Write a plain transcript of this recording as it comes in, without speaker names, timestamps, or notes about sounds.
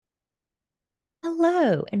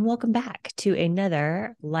Hello, and welcome back to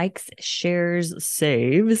another Likes, Shares,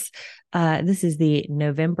 Saves. This is the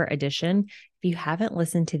November edition. If you haven't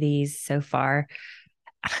listened to these so far,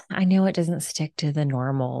 I know it doesn't stick to the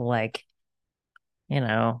normal,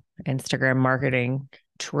 Instagram marketing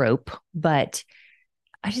trope, but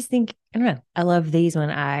I just think, I don't know. I love these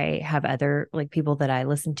when I have other people that I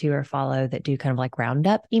listen to or follow that do kind of like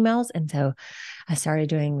roundup emails. And so I started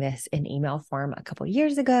doing this in email form a couple of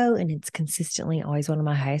years ago, and it's consistently always one of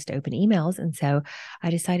my highest open emails. And so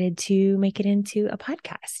I decided to make it into a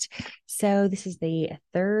podcast. So this is the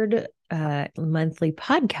third monthly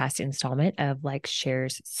podcast installment of Like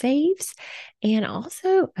Shares Saves. And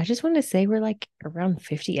also, I just want to say we're like around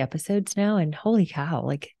 50 episodes now, and holy cow,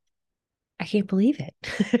 I can't believe it.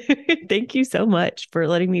 Thank you so much for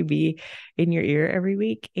letting me be in your ear every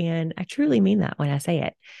week. And I truly mean that when I say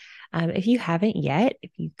it. If you haven't yet, if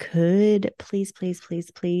you could please, please, please,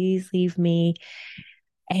 please leave me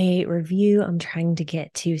a review. I'm trying to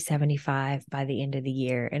get to 75 by the end of the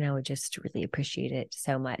year, and I would just really appreciate it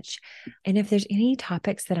so much. And if there's any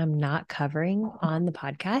topics that I'm not covering on the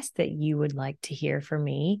podcast that you would like to hear from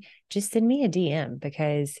me, just send me a DM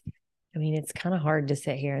because it's kind of hard to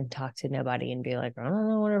sit here and talk to nobody and be like, I don't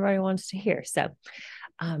know what everybody wants to hear. So,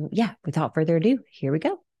 without further ado, here we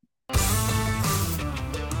go.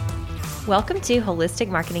 Welcome to Holistic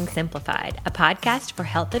Marketing Simplified, a podcast for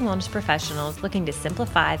health and wellness professionals looking to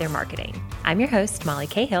simplify their marketing. I'm your host, Molly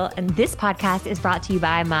Cahill, and this podcast is brought to you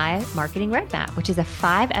by My Marketing Roadmap, which is a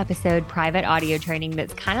 5-episode private audio training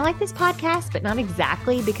that's kind of like this podcast, but not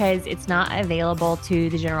exactly because it's not available to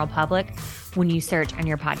the general public when you search on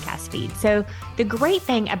your podcast feed. So the great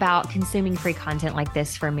thing about consuming free content like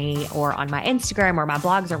this for me or on my Instagram or my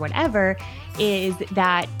blogs or whatever is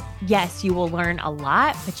that yes, you will learn a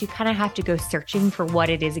lot, but you kind of have to go searching for what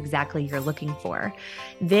it is exactly you're looking for.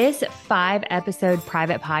 This 5-episode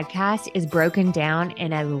private podcast is broken down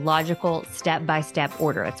in a logical step-by-step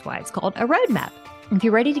order. That's why it's called a roadmap. If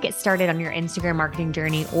you're ready to get started on your Instagram marketing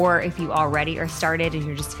journey, or if you already are started and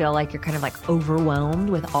you just feel like you're kind of like overwhelmed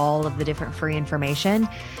with all of the different free information,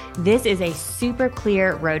 this is a super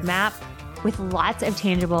clear roadmap with lots of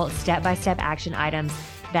tangible step-by-step action items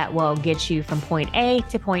that will get you from point A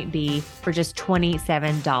to point B for just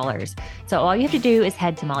 $27. So all you have to do is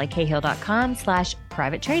head to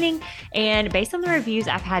mollycahill.com/private training. And based on the reviews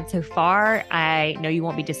I've had so far, I know you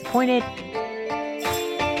won't be disappointed.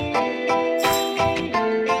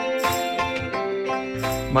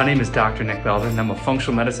 My name is Dr. Nick Belden. I'm a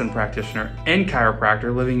functional medicine practitioner and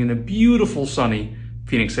chiropractor living in a beautiful, sunny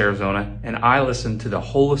Phoenix, Arizona. And I listen to the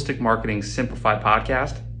Holistic Marketing Simplified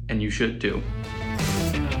podcast, and you should too.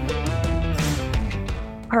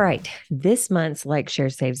 All right. This month's Like, Share,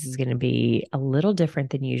 Saves is going to be a little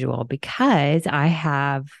different than usual because I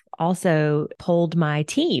have also polled my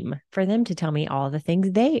team for them to tell me all the things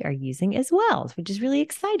they are using as well, which is really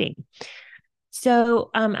exciting. So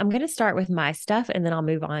I'm going to start with my stuff and then I'll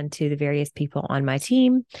move on to the various people on my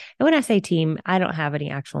team. And when I say team, I don't have any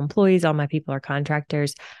actual employees. All my people are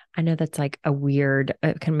contractors. I know that's like a weird,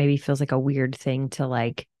 it kind of maybe feels like a weird thing to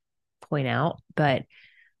like point out, but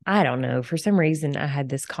I don't know. For some reason, I had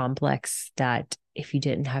this complex that if you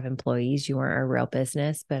didn't have employees, you weren't a real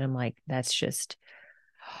business. But I'm like, that's just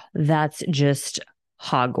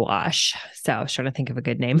hogwash. So I was trying to think of a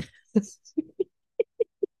good name.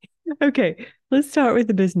 Okay, let's start with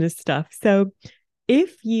the business stuff. So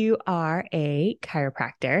if you are a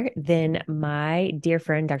chiropractor, then my dear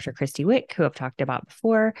friend, Dr. Christy Wick, who I've talked about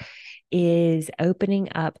before, is opening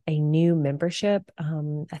up a new membership.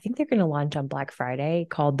 I think they're going to launch on Black Friday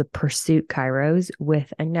called the Pursuit Chiros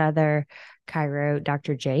with another chiro,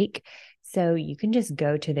 Dr. Jake. So you can just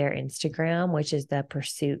go to their Instagram, which is the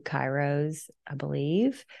Pursuit Chiros, I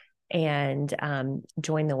believe, and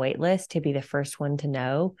join the wait list to be the first one to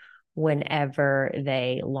know whenever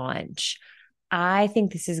they launch. I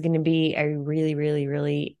think this is going to be a really, really,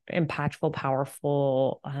 really impactful,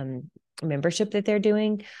 powerful membership that they're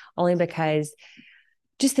doing, only because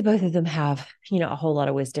just the both of them have, a whole lot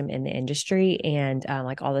of wisdom in the industry, and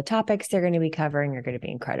like all the topics they're going to be covering are going to be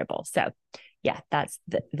incredible. So yeah, that's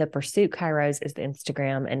the Pursuit Chiros is the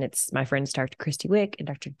Instagram, and it's my friends Dr. Christy Wick and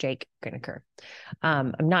Dr. Jake Greeniker.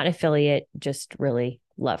 I'm not an affiliate, just really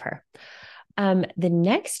love her. The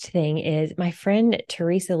next thing is my friend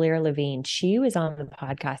Teresa Lear Levine. She was on the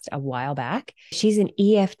podcast a while back. She's an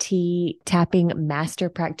EFT tapping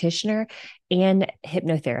master practitioner and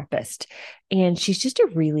hypnotherapist. And she's just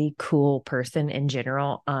a really cool person in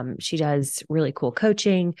general. She does really cool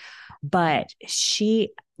coaching, but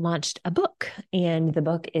she launched a book, and the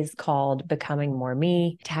book is called Becoming More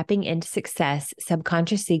Me, Tapping into Success,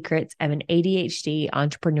 Subconscious Secrets of an ADHD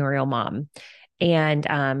Entrepreneurial Mom. And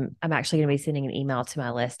I'm actually going to be sending an email to my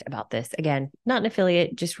list about this. Again, not an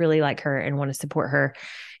affiliate, just really like her and want to support her.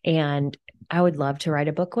 And I would love to write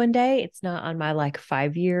a book one day. It's not on my like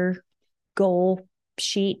 5-year goal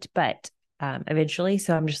sheet, but eventually.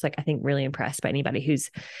 So I'm just like, I think really impressed by anybody who's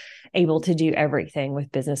able to do everything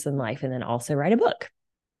with business and life and then also write a book.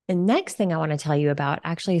 The next thing I want to tell you about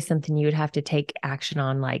actually is something you would have to take action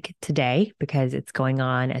on like today because it's going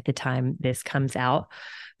on at the time this comes out.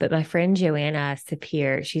 But my friend Joanna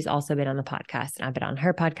Sapir, she's also been on the podcast and I've been on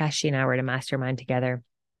her podcast. She and I were at a mastermind together.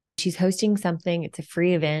 She's hosting something. It's a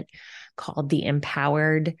free event called the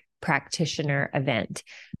Empowered Practitioner Event.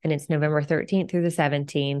 And it's November 13th through the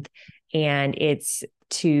 17th. And it's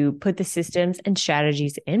to put the systems and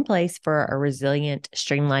strategies in place for a resilient,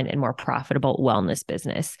 streamlined, and more profitable wellness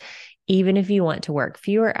business, even if you want to work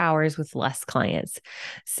fewer hours with less clients.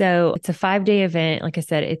 So it's a 5-day event. Like I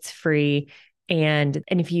said, it's free. And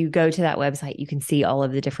if you go to that website, you can see all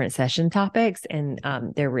of the different session topics, and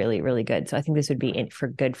they're really, really good. So I think this would be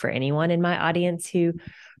good for anyone in my audience who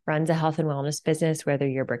runs a health and wellness business, whether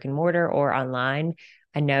you're brick and mortar or online.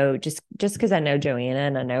 I know just because I know Joanna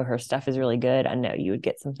and I know her stuff is really good, I know you would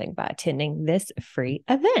get something by attending this free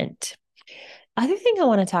event. Other thing I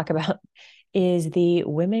want to talk about is the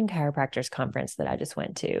Women Chiropractors Conference that I just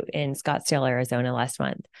went to in Scottsdale, Arizona last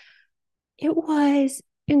month. It was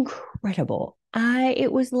incredible.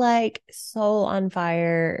 It was like soul on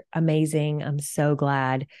fire, amazing. I'm so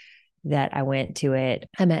glad that I went to it.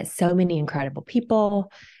 I met so many incredible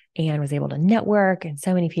people and was able to network, and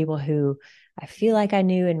so many people who I feel like I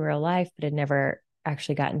knew in real life, but had never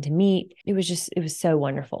actually gotten to meet. It was so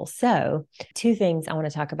wonderful. So 2 things I want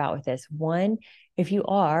to talk about with this. One, if you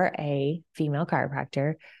are a female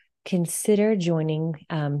chiropractor, consider joining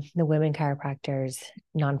the Women Chiropractors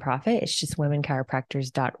nonprofit. It's just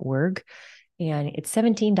womenchiropractors.org. And it's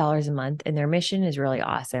 $17 a month. And their mission is really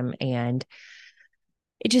awesome. And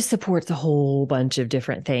it just supports a whole bunch of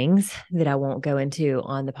different things that I won't go into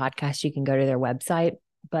on the podcast. You can go to their website,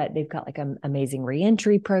 but they've got like an amazing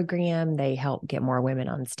reentry program. They help get more women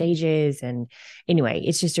on stages. And anyway,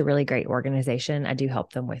 it's just a really great organization. I do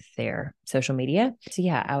help them with their social media. So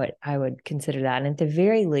yeah, I would consider that. And at the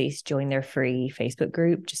very least, join their free Facebook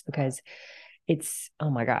group, just because it's,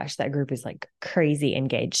 oh my gosh, that group is like crazy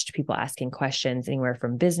engaged. People asking questions anywhere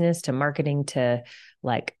from business to marketing to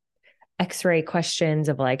like X-ray questions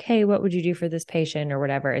of like, hey, what would you do for this patient or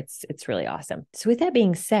whatever. It's really awesome. So with that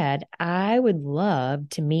being said, I would love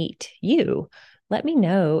to meet you. Let me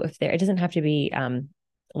know if it doesn't have to be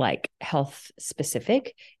like health specific.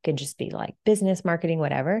 It can just be like business, marketing,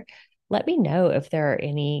 whatever. Let me know if there are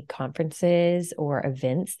any conferences or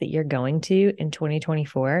events that you're going to in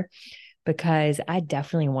 2024, because I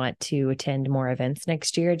definitely want to attend more events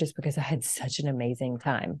next year just because I had such an amazing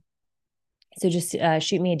time. So just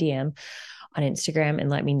shoot me a DM on Instagram and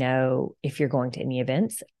let me know if you're going to any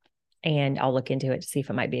events, and I'll look into it to see if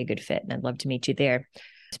it might be a good fit. And I'd love to meet you there.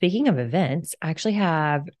 Speaking of events, I actually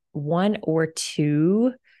have 1 or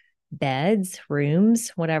 2 beds,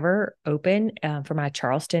 rooms, whatever, open for my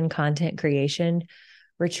Charleston content creation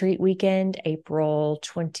retreat weekend, April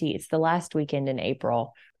 20. It's the last weekend in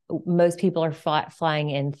April. Most people are flying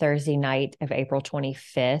in Thursday night of April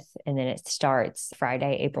 25th, and then it starts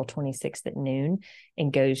Friday, April 26th at noon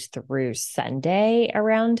and goes through Sunday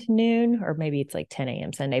around noon, or maybe it's like 10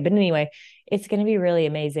 a.m. Sunday. But anyway, it's going to be really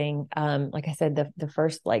amazing. Like I said, the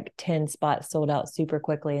first like 10 spots sold out super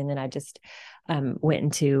quickly. And then I just went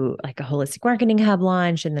into like a holistic marketing hub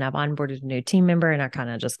launch, and then I've onboarded a new team member, and I kind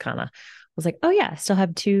of was like, oh yeah, I still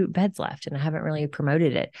have 2 beds left and I haven't really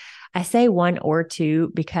promoted it. I say 1 or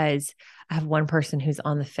 2 because I have one person who's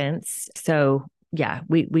on the fence. So yeah,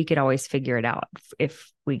 we could always figure it out. If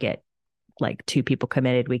we get like 2 people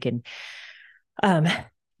committed, we can,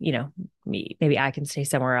 maybe I can stay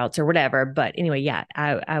somewhere else or whatever. But anyway, yeah,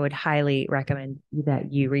 I would highly recommend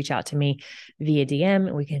that you reach out to me via DM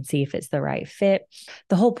and we can see if it's the right fit.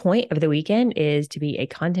 The whole point of the weekend is to be a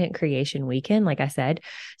content creation weekend, like I said.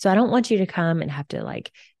 So I don't want you to come and have to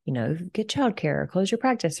like, get childcare or close your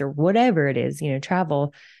practice or whatever it is,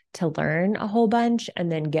 travel to learn a whole bunch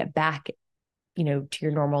and then get back, to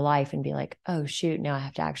your normal life and be like, oh shoot, now I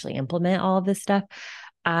have to actually implement all of this stuff.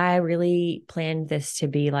 I really planned this to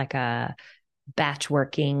be like a batch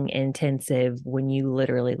working intensive. When you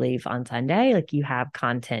literally leave on Sunday, like you have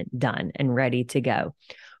content done and ready to go.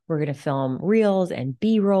 We're going to film reels and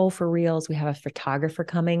B-roll for reels. We have a photographer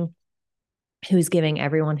coming who's giving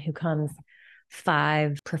everyone who comes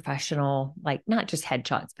 5 professional, like not just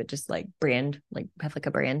headshots, but just like brand, like have like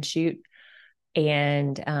a brand shoot.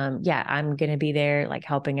 And yeah, I'm going to be there like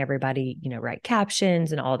helping everybody, write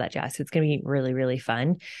captions and all that jazz. So it's going to be really, really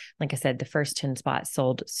fun. Like I said, the first 10 spots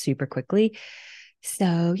sold super quickly.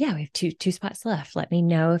 So yeah, we have two spots left. Let me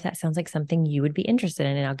know if that sounds like something you would be interested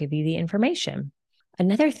in, and I'll give you the information.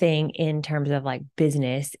 Another thing in terms of like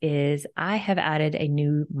business is I have added a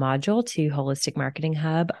new module to Holistic Marketing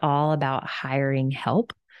Hub all about hiring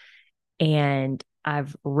help. And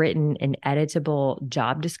I've written an editable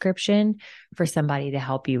job description for somebody to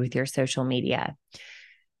help you with your social media.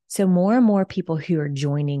 So more and more people who are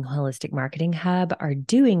joining Holistic Marketing Hub are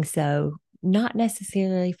doing so not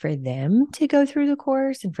necessarily for them to go through the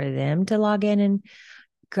course and for them to log in and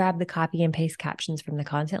grab the copy and paste captions from the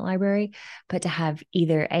content library, but to have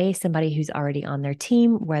either somebody who's already on their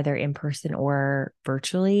team, whether in person or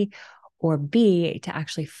virtually, or B, to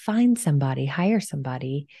actually hire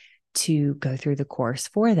somebody to go through the course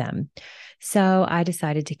for them. So I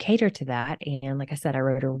decided to cater to that. And like I said, I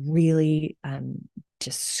wrote a really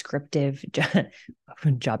descriptive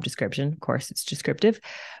job description. Of course, it's descriptive,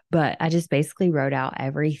 but I just basically wrote out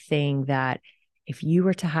everything that if you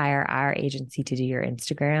were to hire our agency to do your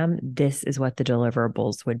Instagram, this is what the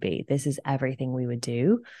deliverables would be. This is everything we would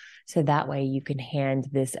do. So that way you can hand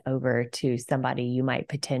this over to somebody you might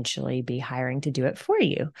potentially be hiring to do it for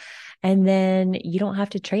you. And then you don't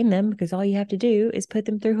have to train them, because all you have to do is put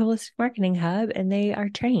them through Holistic Marketing Hub and they are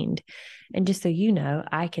trained. And just so you know,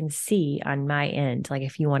 I can see on my end, like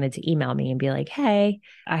if you wanted to email me and be like, hey,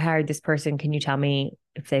 I hired this person. Can you tell me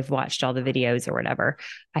if they've watched all the videos or whatever?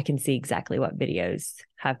 I can see exactly what videos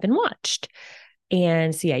have been watched.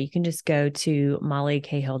 And so, yeah, you can just go to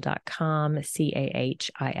mollycahill.com,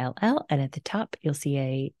 CAHILL. And at the top, you'll see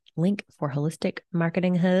a link for Holistic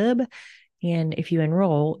Marketing Hub. And if you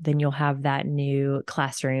enroll, then you'll have that new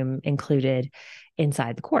classroom included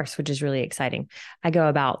inside the course, which is really exciting. I go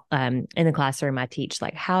about in the classroom, I teach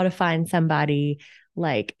like how to find somebody,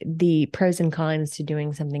 like the pros and cons to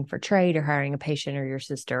doing something for trade or hiring a patient or your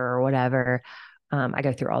sister or whatever. I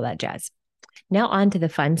go through all that jazz. Now on to the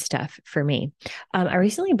fun stuff for me. I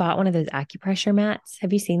recently bought one of those acupressure mats.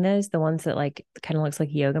 Have you seen those? The ones that like kind of looks like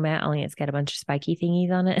a yoga mat, only it's got a bunch of spiky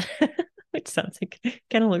thingies on it, which sounds like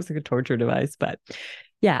kind of looks like a torture device. But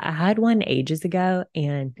yeah, I had one ages ago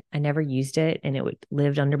and I never used it, and it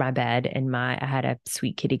lived under my bed. And I had a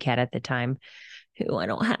sweet kitty cat at the time who I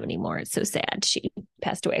don't have anymore. It's so sad. She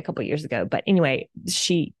passed away a couple of years ago. But anyway,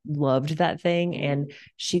 she loved that thing, and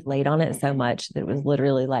she laid on it so much that it was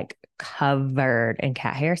literally like covered in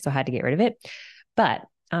cat hair. So I had to get rid of it. But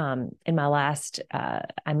in my last,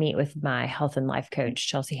 I meet with my health and life coach,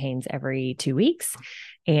 Chelsea Haynes, every 2 weeks.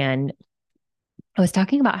 And I was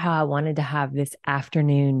talking about how I wanted to have this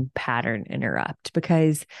afternoon pattern interrupt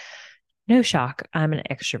because, no shock, I'm an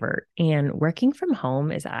extrovert, and working from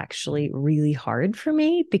home is actually really hard for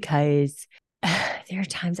me because there are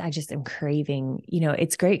times I just am craving,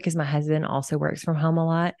 it's great because my husband also works from home a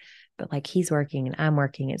lot, but like he's working and I'm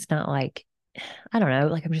working. It's not like, I don't know,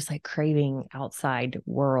 like I'm just like craving outside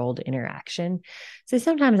world interaction. So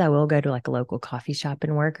sometimes I will go to like a local coffee shop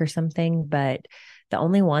and work or something, but the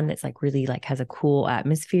only one that's like really like has a cool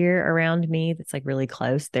atmosphere around me that's like really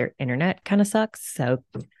close, their internet kind of sucks. So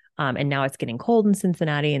and now it's getting cold in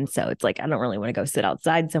Cincinnati. And so it's like, I don't really want to go sit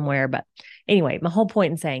outside somewhere. But anyway, my whole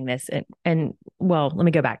point in saying this, and well, let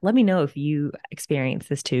me go back. Let me know if you experience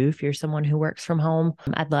this too. If you're someone who works from home,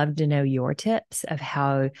 I'd love to know your tips of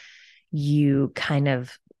how you kind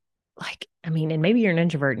of like, and maybe you're an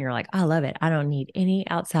introvert and you're like, I love it. I don't need any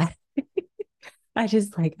outside. I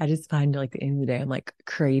just find like the end of the day, I'm like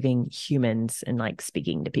craving humans and like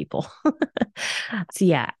speaking to people. So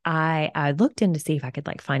yeah, I looked in to see if I could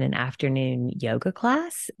like find an afternoon yoga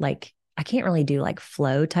class. Like I can't really do like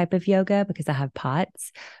flow type of yoga because I have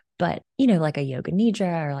POTS, but like a yoga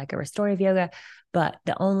nidra or like a restorative yoga. But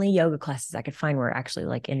the only yoga classes I could find were actually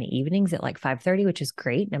like in the evenings at like 5:30, which is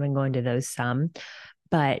great. And I've been going to those some.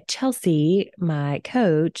 But Chelsea, my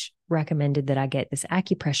coach, recommended that I get this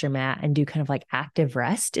acupressure mat and do kind of like active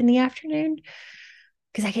rest in the afternoon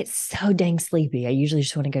because I get so dang sleepy. I usually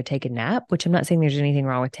just want to go take a nap, which I'm not saying there's anything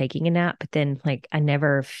wrong with taking a nap, but then like I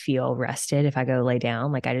never feel rested if I go lay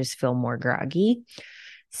down. Like I just feel more groggy.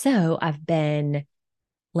 So I've been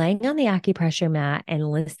laying on the acupressure mat and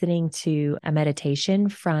listening to a meditation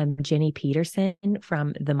from Jenny Peterson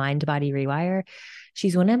from the Mind Body Rewire.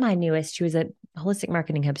 She's one of my newest. She was a Holistic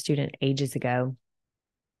Marketing Hub student ages ago,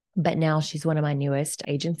 but now she's one of my newest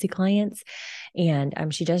agency clients. And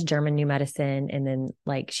she does German new medicine. And then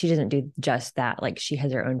like, she doesn't do just that. Like she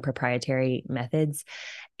has her own proprietary methods.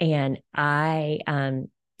 And I,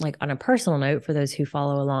 like on a personal note, for those who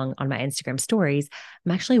follow along on my Instagram stories,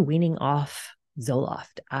 I'm actually weaning off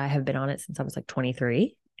Zoloft. I have been on it since I was like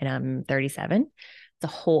 23 and I'm 37. It's a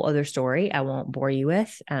whole other story I won't bore you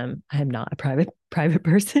with. I am not a private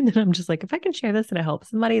person. And I'm just like, if I can share this and it helps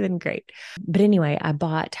somebody, then great. But anyway, I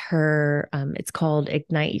bought her, it's called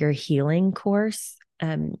Ignite Your Healing course.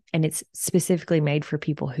 And it's specifically made for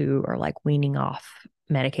people who are like weaning off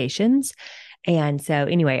medications. And so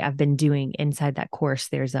anyway, I've been doing inside that course,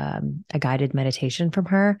 there's a guided meditation from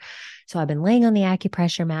her. So I've been laying on the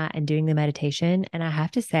acupressure mat and doing the meditation. And I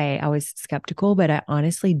have to say, I was skeptical, but I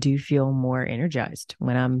honestly do feel more energized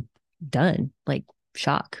when I'm done, like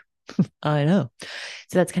shock. I know.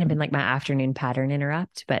 So that's kind of been like my afternoon pattern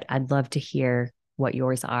interrupt, but I'd love to hear what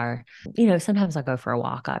yours are. Sometimes I'll go for a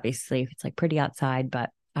walk, obviously, if it's like pretty outside,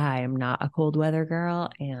 but I am not a cold weather girl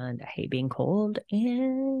and I hate being cold.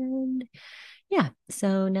 And yeah,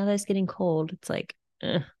 so now that it's getting cold, it's like,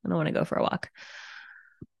 I don't want to go for a walk.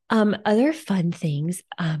 Other fun things.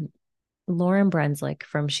 Lauren Brunswick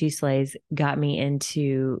from She Slays got me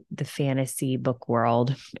into the fantasy book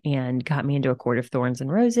world and got me into A Court of Thorns and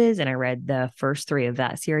Roses. And I read the first 3 of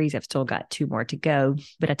that series. I've still got 2 more to go,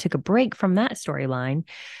 but I took a break from that storyline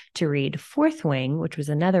to read Fourth Wing, which was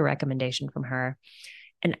another recommendation from her.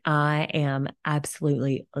 And I am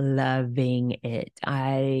absolutely loving it.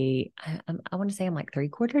 I want to say I'm like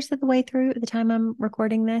 3/4 of the way through at the time I'm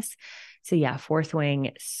recording this. So yeah, Fourth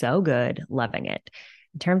Wing, so good, loving it.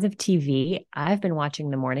 In terms of TV, I've been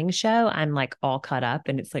watching the morning show. I'm like all caught up,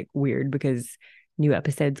 and it's like weird because new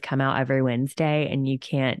episodes come out every Wednesday and you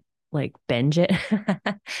can't like binge it.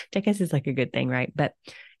 Which I guess is like a good thing, right? But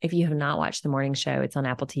if you have not watched the morning show, it's on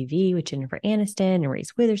Apple TV with Jennifer Aniston and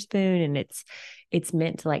Reese Witherspoon, and it's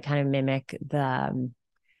meant to like kind of mimic the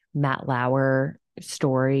Matt Lauer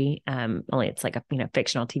story. Only it's like a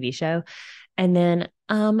fictional TV show. And then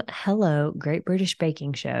hello, Great British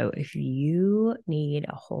Baking Show. If you need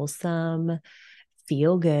a wholesome,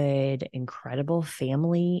 feel good, incredible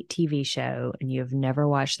family TV show and you have never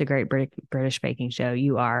watched the Great British Baking Show,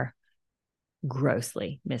 you are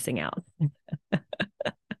grossly missing out.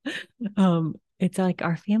 It's like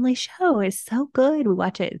our family show is so good. We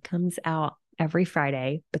watch it. It comes out every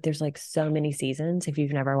Friday, but there's like so many seasons. If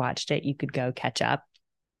you've never watched it, you could go catch up.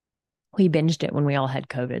 We binged it when we all had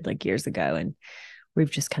COVID like years ago, and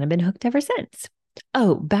we've just kind of been hooked ever since.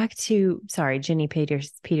 Oh, back to, Jenny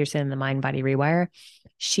Peterson, the Mind Body Rewire.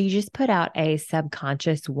 She just put out a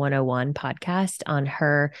Subconscious 101 podcast on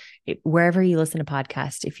her, wherever you listen to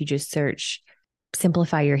podcasts. If you just search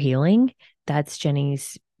Simplify Your Healing, that's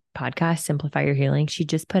Jenny's podcast, Simplify Your Healing. She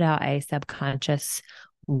just put out a Subconscious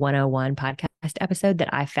 101 podcast episode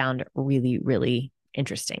that I found really, really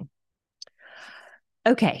interesting.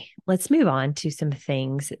 Okay, let's move on to some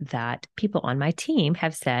things that people on my team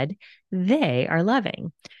have said they are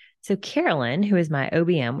loving. So Carolyn, who is my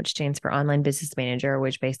OBM, which stands for Online Business Manager,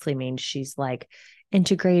 which basically means she's like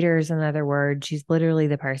integrators, in other words, she's literally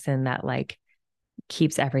the person that like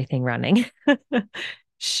keeps everything running.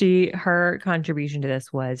 Her contribution to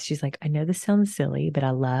this was, she's like, I know this sounds silly, but I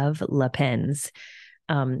love La Pens.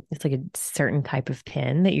 It's like a certain type of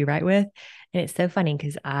pen that you write with. And it's so funny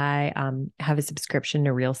because I have a subscription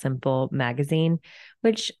to Real Simple magazine,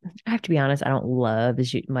 which I have to be honest, I don't love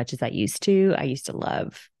as much as I used to. I used to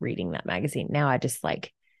love reading that magazine. Now I just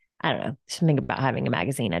like, I don't know, something about having a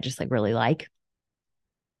magazine I just like really like.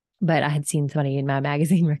 But I had seen somebody in my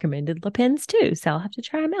magazine recommended La Pens too, so I'll have to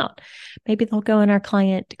try them out. Maybe they'll go in our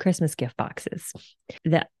client Christmas gift boxes.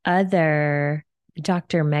 The other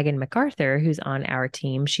Dr. Megan MacArthur, who's on our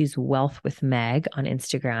team, she's Wealth with Meg on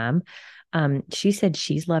Instagram. She said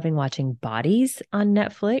she's loving watching Bodies on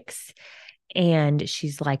Netflix, and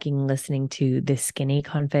she's liking listening to the Skinny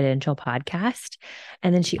Confidential podcast.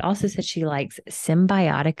 And then she also said she likes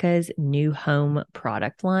Symbiotica's new home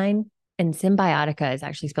product line. And Symbiotica is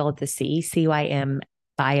actually spelled with the C, Cymbiota.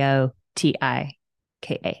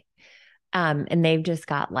 And they've just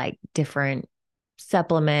got like different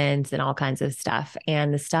supplements and all kinds of stuff.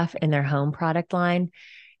 And the stuff in their home product line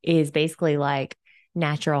is basically like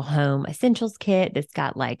natural home essentials kit that's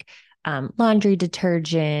got like laundry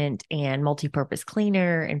detergent and multi-purpose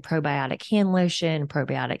cleaner and probiotic hand lotion,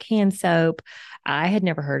 probiotic hand soap. I had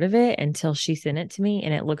never heard of it until she sent it to me,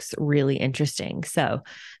 and it looks really interesting. So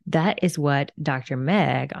that is what Dr.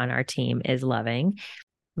 Meg on our team is loving.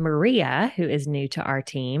 Maria, who is new to our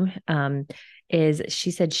team, is she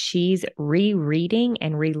said she's rereading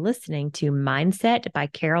and re-listening to Mindset by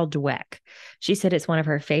Carol Dweck. She said it's one of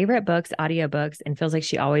her favorite books, audiobooks, and feels like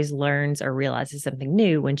she always learns or realizes something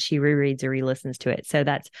new when she rereads or re-listens to it. So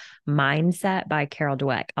that's Mindset by Carol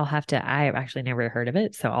Dweck. I have actually never heard of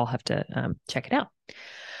it, so I'll have to check it out.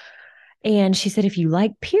 And she said, if you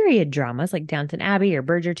like period dramas like Downton Abbey or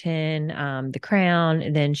Bridgerton, The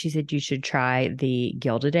Crown, then she said you should try The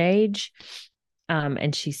Gilded Age.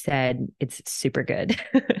 And she said, it's super good.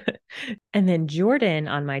 And then Jordan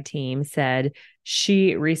on my team said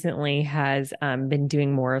she recently has been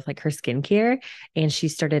doing more of like her skincare, and she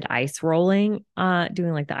started ice rolling,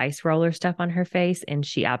 doing like the ice roller stuff on her face. And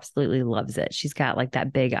she absolutely loves it. She's got like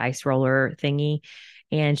that big ice roller thingy.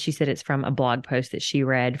 And she said it's from a blog post that she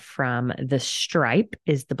read from The Stripe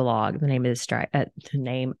is the blog. The name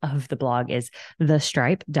of the blog is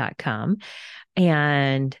thestripe.com.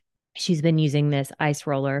 And she's been using this ice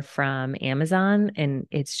roller from Amazon, and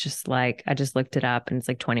it's just like, I just looked it up and it's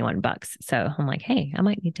like $21. So I'm like, hey, I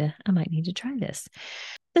might need to try this.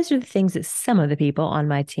 Those are the things that some of the people on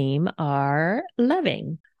my team are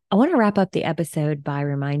loving. I want to wrap up the episode by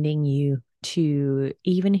reminding you to,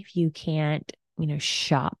 even if you can't,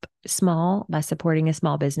 shop small by supporting a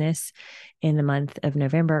small business in the month of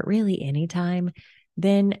November, really anytime,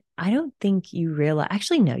 then I don't think you realize,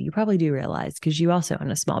 actually, no, you probably do realize because you also own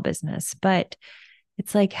a small business, but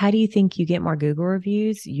it's like, how do you think you get more Google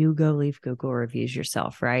reviews? You go leave Google reviews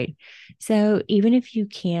yourself, right? So even if you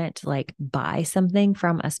can't like buy something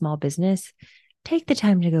from a small business, take the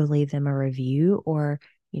time to go leave them a review, or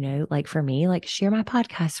like for me, like share my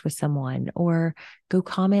podcast with someone, or go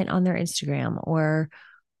comment on their Instagram, or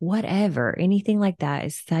whatever. Anything like that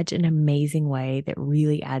is such an amazing way that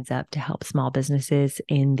really adds up to help small businesses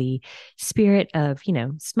in the spirit of,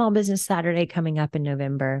 Small Business Saturday coming up in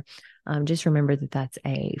November. Just remember that that's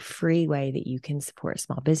a free way that you can support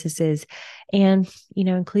small businesses, and,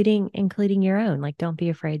 including your own. Like, don't be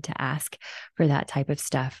afraid to ask for that type of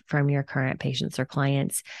stuff from your current patients or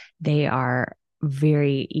clients. They are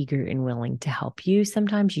very eager and willing to help you.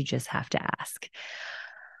 Sometimes you just have to ask.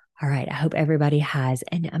 All right. I hope everybody has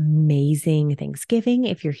an amazing Thanksgiving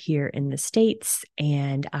if you're here in the States,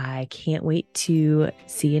 and I can't wait to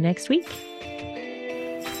see you next week.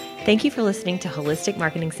 Thank you for listening to Holistic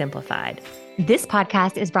Marketing Simplified. This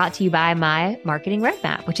podcast is brought to you by My Marketing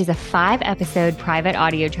Roadmap, which is a 5-episode private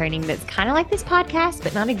audio training that's kind of like this podcast,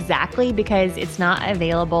 but not exactly, because it's not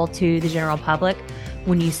available to the general public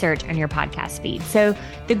when you search on your podcast feed. So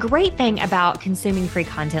the great thing about consuming free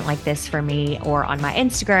content like this from me, or on my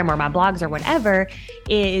Instagram or my blogs or whatever,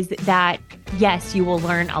 is that yes, you will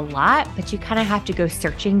learn a lot, but you kind of have to go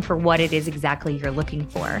searching for what it is exactly you're looking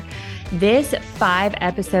for. This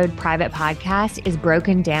 5-episode private podcast is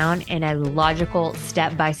broken down in a logical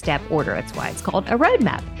step-by-step order. That's why it's called a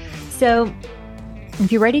roadmap. So if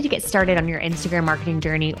you're ready to get started on your Instagram marketing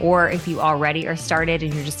journey, or if you already are started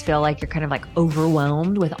and you just feel like you're kind of like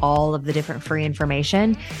overwhelmed with all of the different free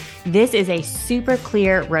information, this is a super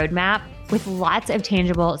clear roadmap with lots of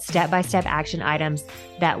tangible step-by-step action items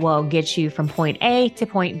that will get you from point A to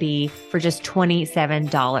point B for just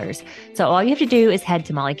 $27. So all you have to do is head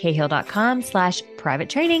to mollycahill.com/private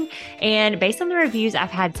training. And based on the reviews I've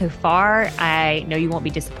had so far, I know you won't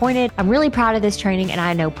be disappointed. I'm really proud of this training. And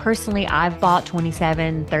I know personally I've bought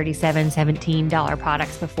 $27, $37, $17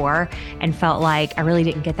 products before and felt like I really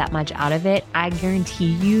didn't get that much out of it. I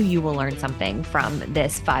guarantee you will learn something from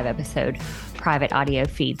this 5-episode private audio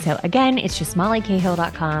feed. So again, it's just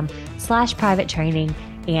mollycahill.com/private training.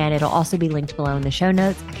 And it'll also be linked below in the show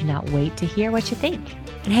notes. I cannot wait to hear what you think.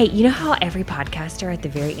 And hey, you know how every podcaster at the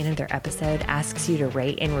very end of their episode asks you to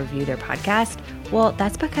rate and review their podcast? Well,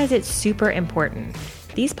 that's because it's super important.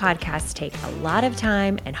 These podcasts take a lot of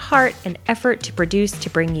time and heart and effort to produce to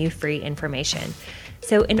bring you free information.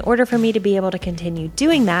 So in order for me to be able to continue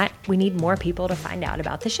doing that, we need more people to find out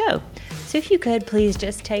about the show. So if you could, please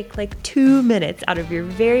just take like 2 minutes out of your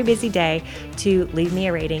very busy day to leave me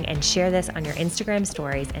a rating and share this on your Instagram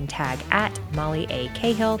stories and tag at Molly A.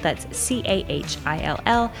 Cahill. That's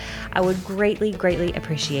CAHILL. I would greatly, greatly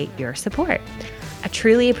appreciate your support. I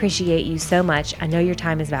truly appreciate you so much. I know your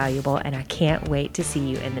time is valuable, and I can't wait to see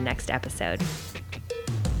you in the next episode.